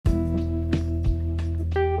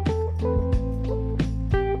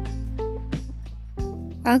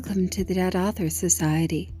Welcome to the Dead Authors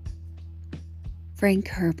Society. Frank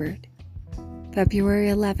Herbert, February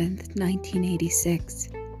 11th, 1986.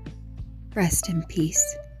 Rest in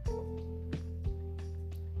peace.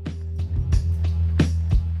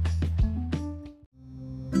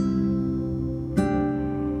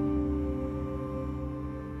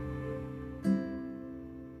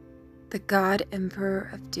 The God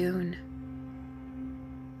Emperor of Dune.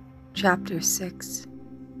 Chapter 6.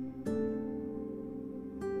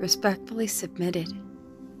 Respectfully submitted.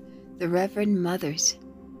 The Reverend Mothers,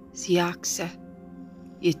 Siaksa,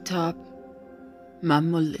 Yitab,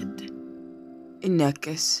 Mamulid,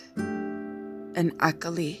 Inekis, and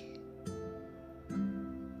Akali.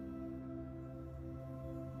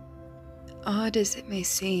 Odd as it may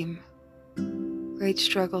seem, great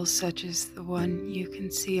struggles such as the one you can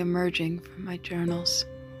see emerging from my journals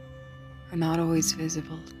are not always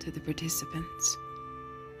visible to the participants.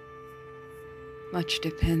 Much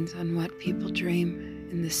depends on what people dream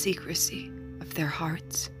in the secrecy of their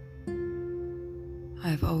hearts.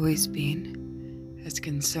 I've always been as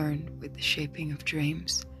concerned with the shaping of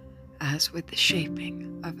dreams as with the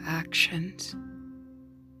shaping of actions.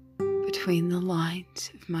 Between the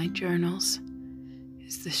lines of my journals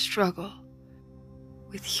is the struggle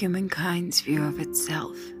with humankind's view of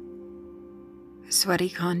itself. A sweaty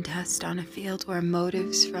contest on a field where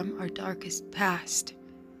motives from our darkest past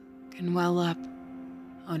can well up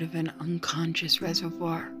out of an unconscious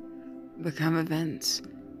reservoir and become events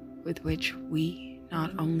with which we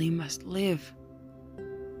not only must live,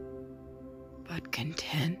 but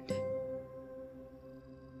contend.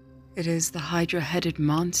 It is the hydra-headed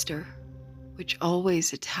monster which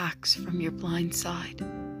always attacks from your blind side.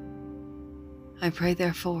 I pray,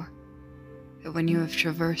 therefore, that when you have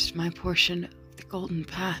traversed my portion of the golden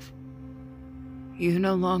path, you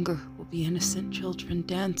no longer will be innocent children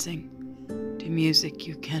dancing to music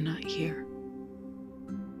you cannot hear.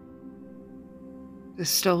 The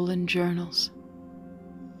Stolen Journals.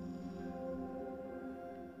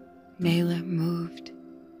 Nayla moved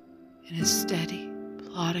in a steady,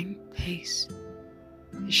 plodding pace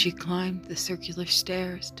as she climbed the circular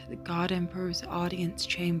stairs to the God Emperor's audience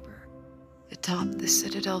chamber atop the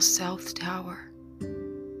Citadel's South Tower.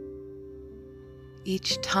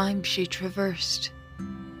 Each time she traversed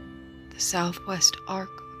the southwest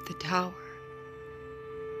arc of the tower,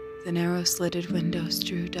 the narrow-slitted windows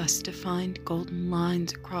drew dust-defined golden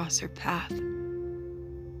lines across her path.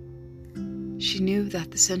 She knew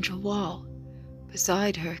that the central wall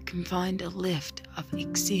beside her confined a lift of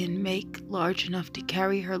Ixian make large enough to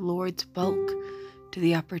carry her lord's bulk to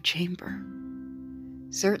the upper chamber,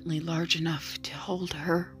 certainly large enough to hold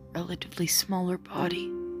her relatively smaller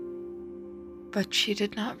body. But she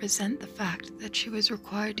did not resent the fact that she was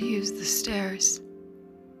required to use the stairs.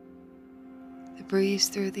 The breeze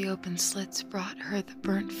through the open slits brought her the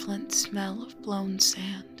burnt flint smell of blown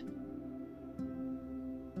sand.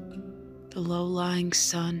 The low-lying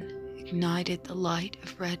sun ignited the light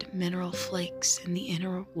of red mineral flakes in the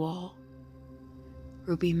inner wall,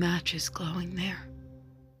 ruby matches glowing there.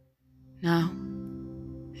 Now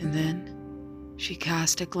and then, she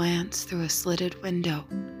cast a glance through a slitted window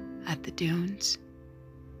at the dunes.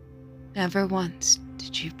 Never once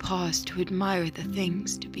did she pause to admire the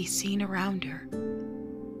things to be seen around her.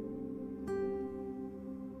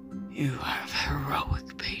 You have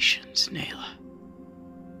heroic patience, Nayla,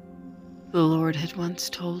 the Lord had once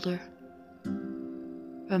told her.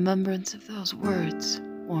 Remembrance of those words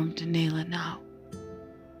warmed Nayla now.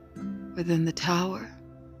 Within the tower,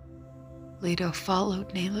 Leto followed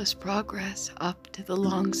Nayla's progress up to the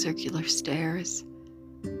long circular stairs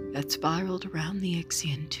that spiraled around the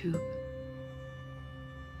Ixian tube.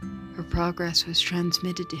 Her progress was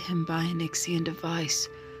transmitted to him by an Ixian device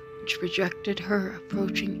which projected her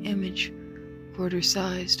approaching image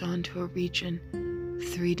quarter-sized onto a region of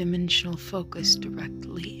three-dimensional focus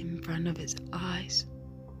directly in front of his eyes.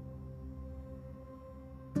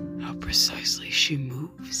 How precisely she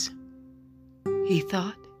moves, he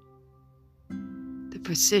thought. The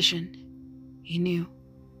precision, he knew,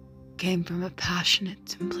 came from a passionate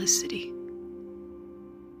simplicity.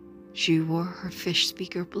 She wore her fish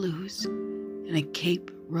speaker blues and a cape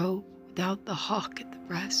robe without the hawk at the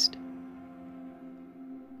breast.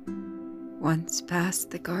 Once past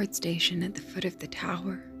the guard station at the foot of the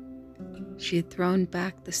tower, she had thrown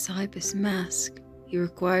back the Cybus mask he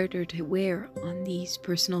required her to wear on these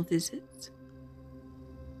personal visits.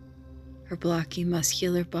 Her blocky,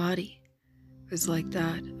 muscular body was like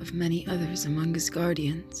that of many others among his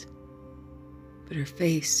guardians, but her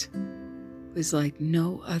face was like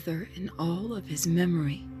no other in all of his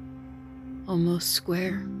memory, almost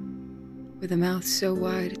square, with a mouth so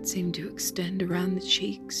wide it seemed to extend around the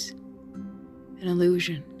cheeks, an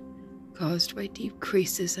illusion caused by deep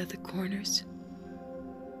creases at the corners.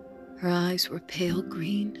 Her eyes were pale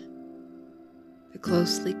green, the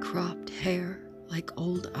closely cropped hair like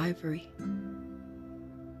old ivory.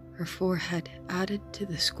 Her forehead added to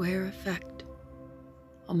the square effect,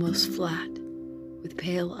 almost flat, with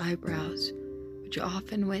pale eyebrows, which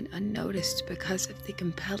often went unnoticed because of the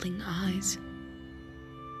compelling eyes.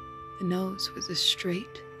 The nose was a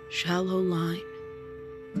straight, shallow line,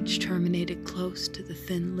 which terminated close to the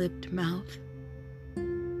thin-lipped mouth.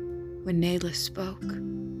 When Nayla spoke,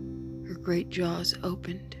 her great jaws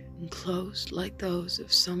opened and closed like those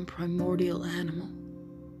of some primordial animal.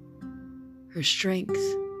 Her strength,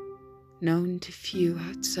 known to few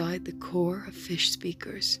outside the core of fish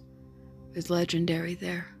speakers, was legendary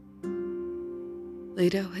there.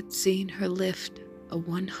 Leto had seen her lift a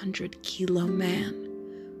 100-kilo man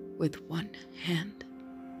with one hand.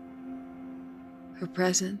 Her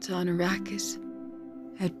presence on Arrakis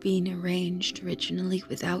had been arranged originally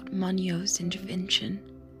without Munyo's intervention,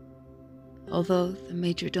 although the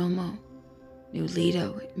Majordomo knew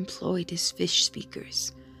Leto employed his fish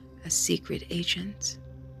speakers as secret agents.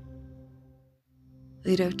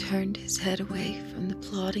 Leto turned his head away from the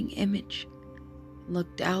plodding image and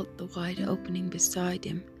looked out the wide opening beside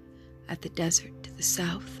him at the desert to the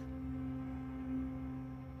south.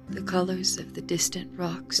 The colors of the distant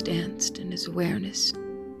rocks danced in his awareness: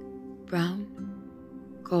 brown,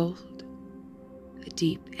 gold, a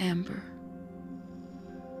deep amber.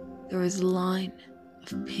 There was a line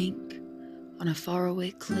of pink on a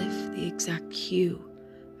faraway cliff, the exact hue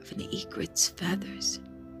of an egret's feathers.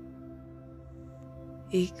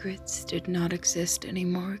 Egrets did not exist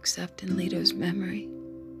anymore except in Leto's memory,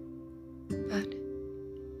 but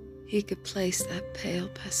he could place that pale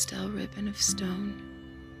pastel ribbon of stone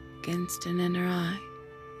against an inner eye,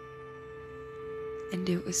 and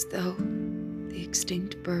it was as though the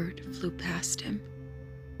extinct bird flew past him.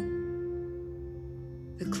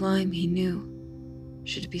 The climb, he knew,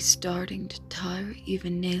 should be starting to tire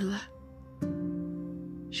even Nayla.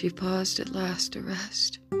 She paused at last to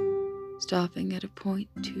rest, stopping at a point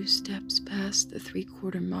 2 steps past the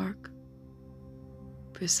 3/4 mark,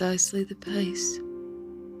 precisely the place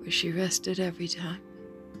where she rested every time.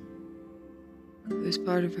 It was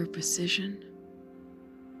part of her precision,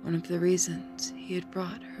 one of the reasons he had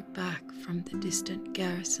brought her back from the distant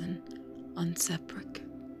garrison on Seprik.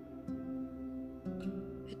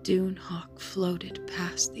 A dune hawk floated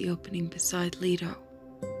past the opening beside Leto,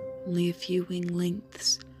 only a few wing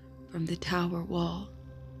lengths from the tower wall.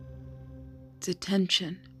 Its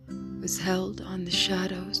attention was held on the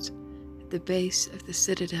shadows at the base of the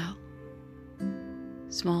citadel.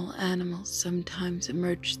 Small animals sometimes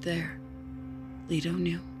emerged there, Leto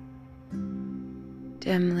knew.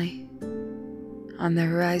 Dimly, on the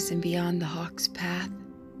horizon beyond the hawk's path,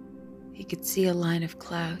 he could see a line of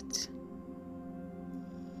clouds.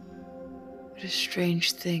 What a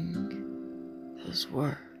strange thing those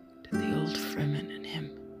were to the old Fremen and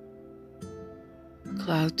him.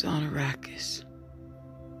 Clouds on Arrakis,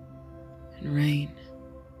 and rain,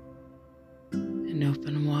 and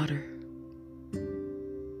open water.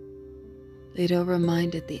 Leto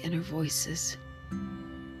reminded the inner voices,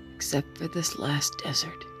 except for this last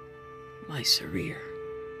desert, my Sarir.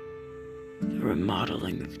 The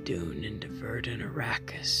remodeling of Dune into verdant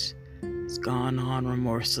Arrakis has gone on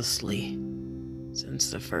remorselessly since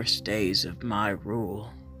the first days of my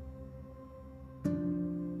rule.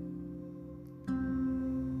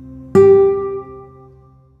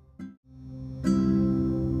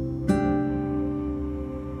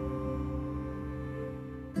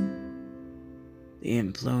 The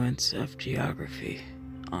influence of geography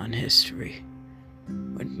on history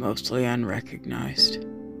went mostly unrecognized.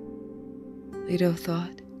 Leto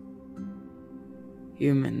thought.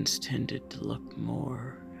 Humans tended to look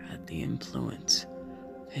more at the influence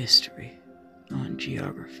of history on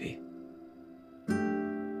geography.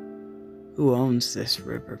 Who owns this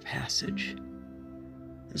river passage?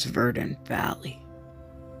 This verdant valley?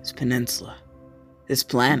 This peninsula? This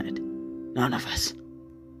planet? None of us.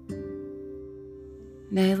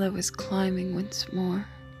 Nayla was climbing once more,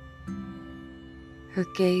 her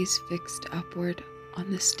gaze fixed upward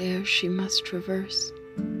on the stairs she must traverse.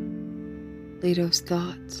 Leto's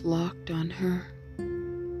thoughts locked on her.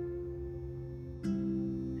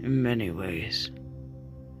 In many ways,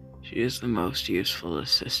 she is the most useful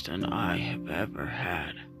assistant I have ever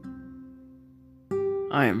had.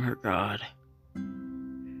 I am her god.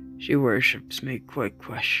 She worships me quite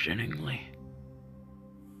questioningly.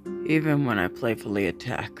 Even when I playfully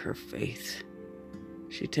attack her faith,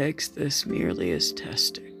 She takes this merely as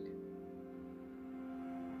testing.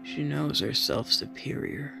 She knows herself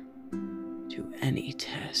superior to any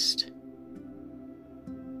test.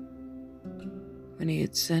 When he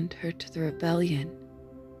had sent her to the rebellion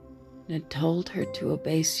and had told her to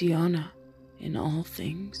obey Siona in all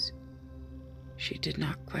things, she did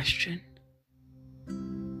not question.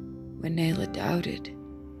 When Nayla doubted,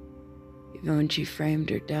 even when she framed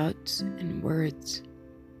her doubts in words,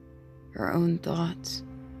 her own thoughts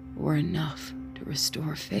were enough to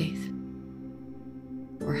restore faith,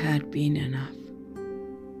 or had been enough.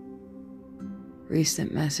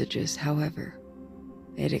 Recent messages, however,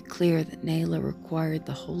 made it clear that Nayla required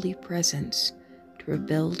the holy presence to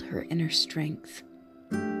rebuild her inner strength.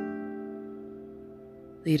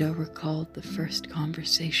 Leto recalled the first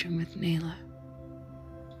conversation with Nayla,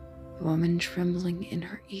 the woman trembling in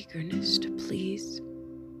her eagerness to please.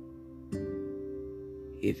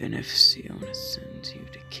 Even if Siona sends you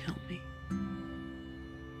to kill me,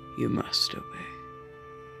 you must obey.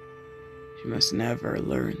 She must never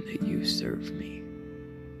learn that you serve me.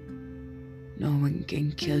 No one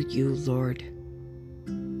can kill you, Lord.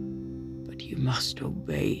 But you must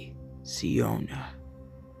obey Siona.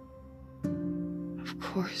 Of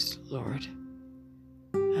course, Lord.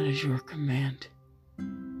 That is your command.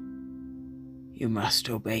 You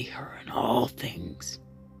must obey her in all things.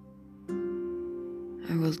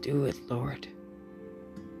 I will do it, Lord.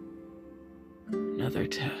 Another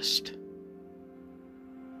test.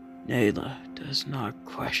 Nayla does not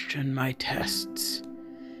question my tests.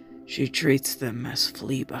 She treats them as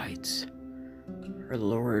flea bites. Her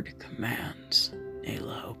Lord commands,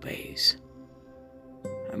 Nayla obeys.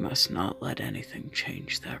 I must not let anything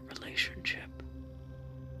change that relationship.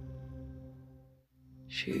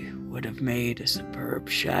 She would have made a superb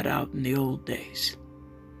shout-out in the old days,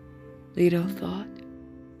 Leto thought.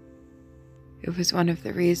 It was one of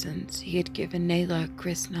the reasons he had given Nayla a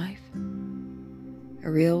grist knife,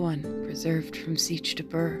 a real one preserved from siege to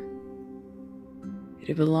Burr. It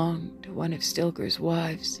had belonged to one of Stilgar's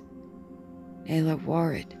wives. Nayla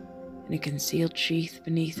wore it in a concealed sheath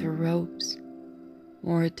beneath her robes,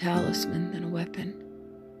 more a talisman than a weapon.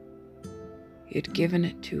 He had given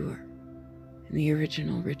it to her in the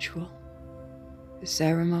original ritual, the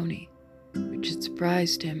ceremony which had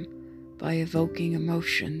surprised him by evoking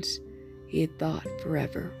emotions he had thought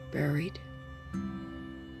forever buried.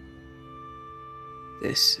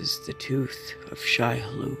 This is the tooth of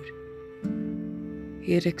Shai-Hulud.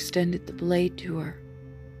 He had extended the blade to her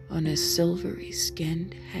on his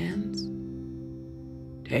silvery-skinned hands.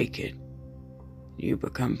 Take it. You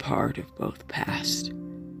become part of both past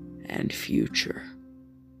and future.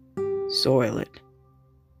 Soil it,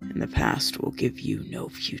 and the past will give you no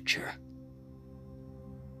future.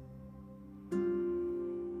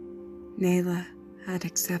 Nayla had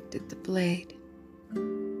accepted the blade,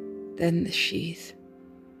 then the sheath.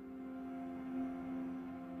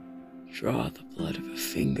 Draw the blood of a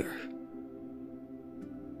finger,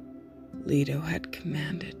 Leto had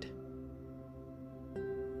commanded.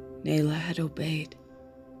 Nayla had obeyed.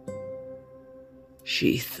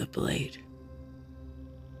 Sheath the blade.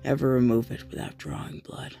 Never remove it without drawing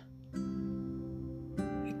blood.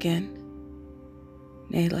 Again,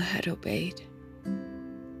 Nayla had obeyed.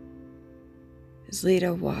 As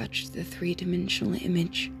Leto watched the three-dimensional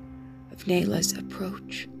image of Nayla's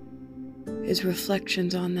approach, his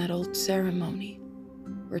reflections on that old ceremony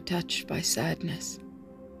were touched by sadness.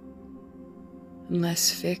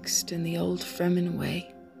 Unless fixed in the old Fremen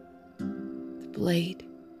way, the blade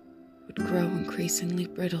would grow increasingly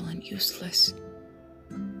brittle and useless.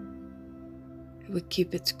 It would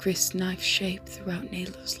keep its grist knife shape throughout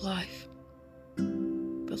Nayla's life,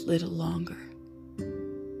 but little longer.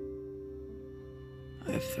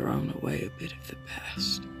 I have thrown away a bit of the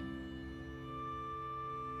past.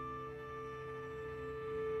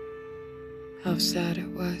 How sad it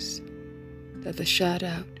was that the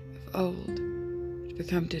shout-out of old had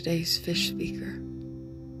become today's fish speaker,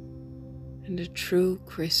 and a true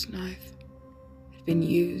grist knife had been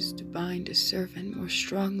used to bind a servant more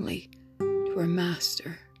strongly to her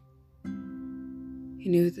master. He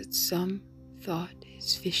knew that some thought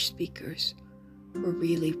his fish speakers were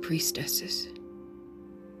really priestesses.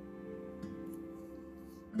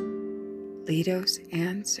 Leto's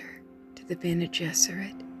answer to the Bene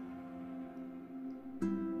Gesserit.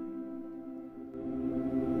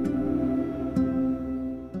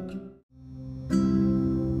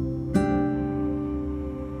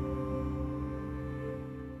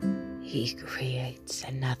 He creates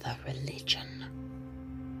another religion,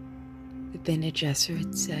 The Bene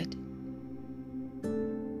Gesserit said.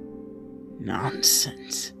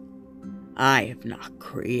 Nonsense. I have not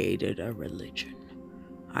created a religion.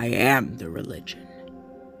 I am the religion.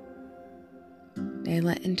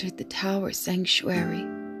 Nayla entered the tower sanctuary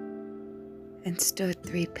and stood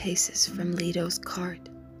 3 paces from Leto's cart,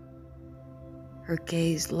 her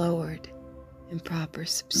gaze lowered in proper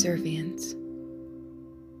subservience.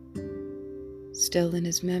 Still in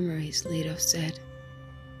his memories, Leto said,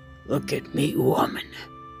 "Look at me, woman."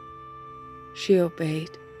 She obeyed.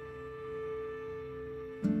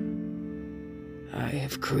 "I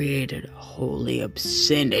have created a holy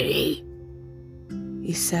obscenity,"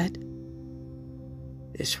 he said.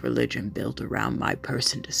 "This religion built around my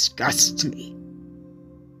person disgusts me."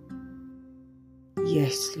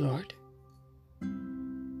 Yes, Lord.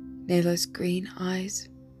 Nayla's green eyes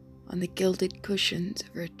on the gilded cushions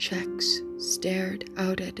of her checks stared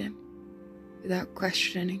out at him without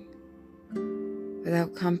questioning,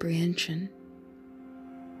 without comprehension,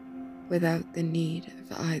 without the need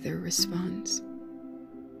of either response.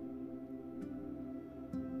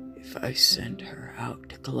 If I sent her out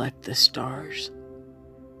to collect the stars,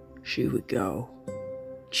 she would go.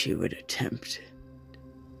 She would attempt it.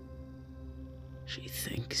 She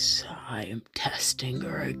thinks I am testing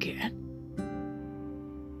her again.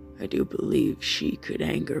 I do believe she could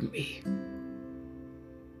anger me.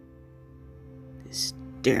 This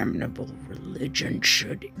damnable religion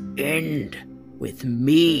should end with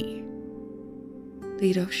me.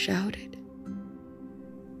 Leto shouted.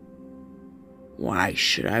 Why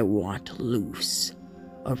should I want to loose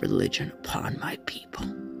a religion upon my people?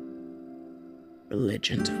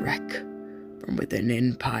 Religions wreck from within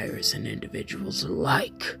empires and individuals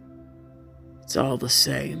alike. It's all the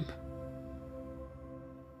same.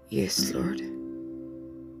 Yes, Lord.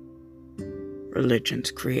 Religions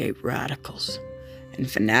create radicals and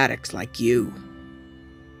fanatics like you.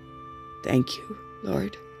 Thank you,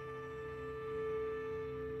 Lord.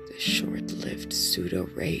 The short-lived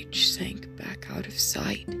pseudo-rage sank back out of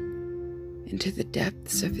sight into the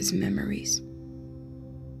depths of his memories.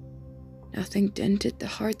 Nothing dented the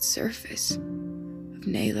hard surface of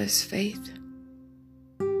Nayla's faith.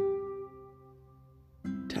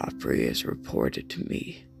 Topri is reported to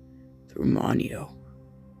me through Manio,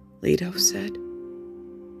 Leto said.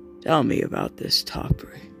 Tell me about this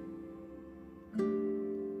Topri.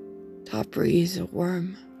 Topri is a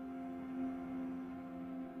worm.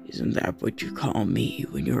 Isn't that what you call me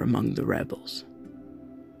when you're among the rebels?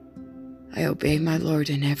 I obey my lord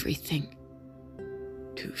in everything.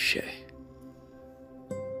 Touché.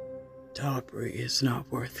 Topri is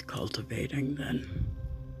not worth cultivating, then?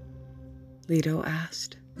 Leto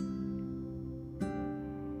asked.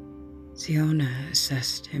 Siona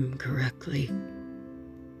assessed him correctly.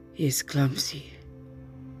 He is clumsy.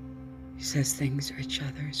 He says things which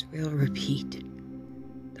others will repeat,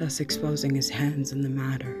 thus exposing his hands in the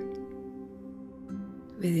matter.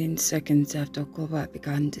 Within seconds after Koba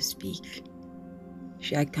began to speak,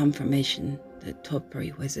 she had confirmation that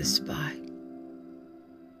Topri was a spy.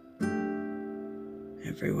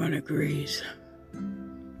 Everyone agrees.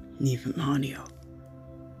 Even Manio.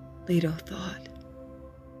 Leto thought.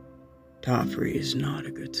 Topri is not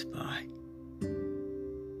a good spy.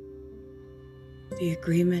 The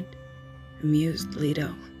agreement amused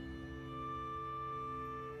Leto.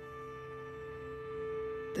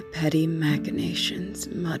 The petty machinations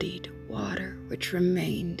muddied water which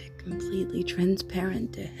remained completely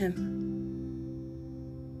transparent to him.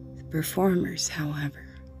 The performers, however,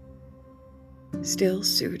 still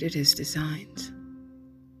suited his designs.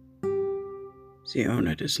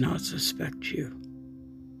 Siona does not suspect you,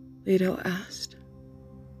 Leto asked.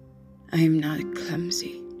 I am not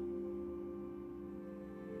clumsy.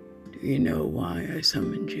 Do you know why I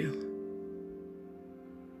summoned you?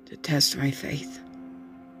 To test my faith.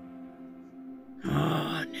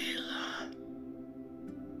 Ah, Nayla.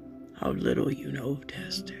 How little you know of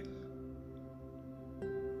testing.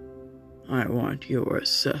 I want your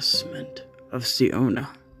assessment of Siona.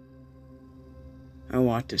 I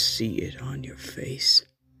want to see it on your face,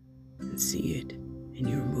 and see it in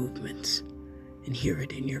your movements, and hear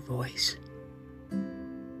it in your voice.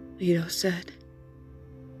 Leto said.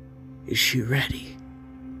 Is she ready?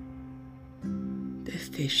 The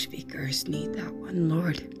fish speakers need that one,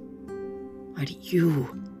 Lord. But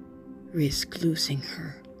you risk losing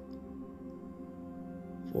her.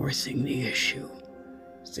 Forcing the issue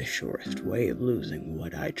is the surest way of losing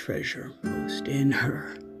what I treasure most in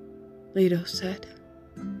her, Leto said.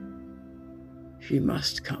 She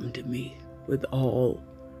must come to me with all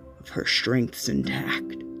of her strengths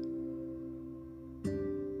intact.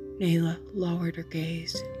 Nayla lowered her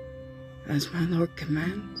gaze. As my lord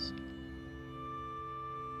commands.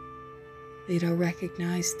 Leto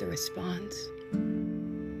recognized the response.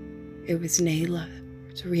 It was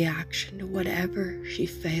Nayla's reaction to whatever she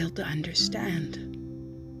failed to understand.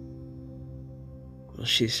 Will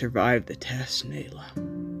she survive the test, Nayla?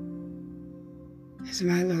 As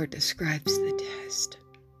my lord describes the test.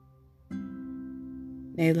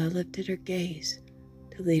 Nayla lifted her gaze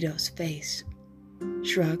to Leto's face,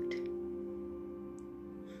 shrugged.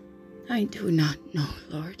 I do not know,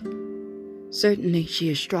 Lord. Certainly she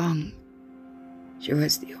is strong. She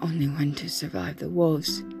was the only one to survive the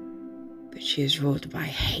wolves, but she is ruled by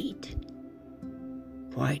hate.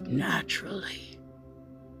 Quite naturally.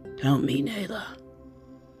 Tell me, Nayla,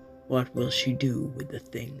 what will she do with the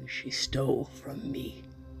things she stole from me?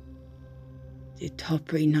 Did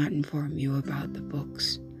Topri not inform you about the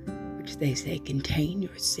books, which they say contain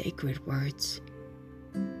your sacred words?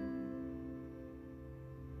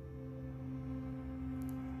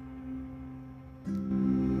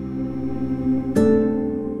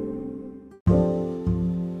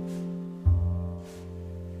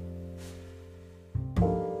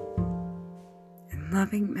 In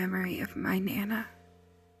loving memory of my Nana,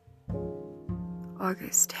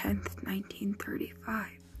 August 10th, 1935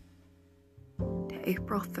 to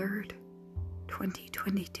April 3rd,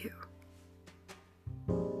 2022.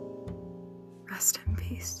 Rest in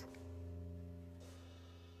peace.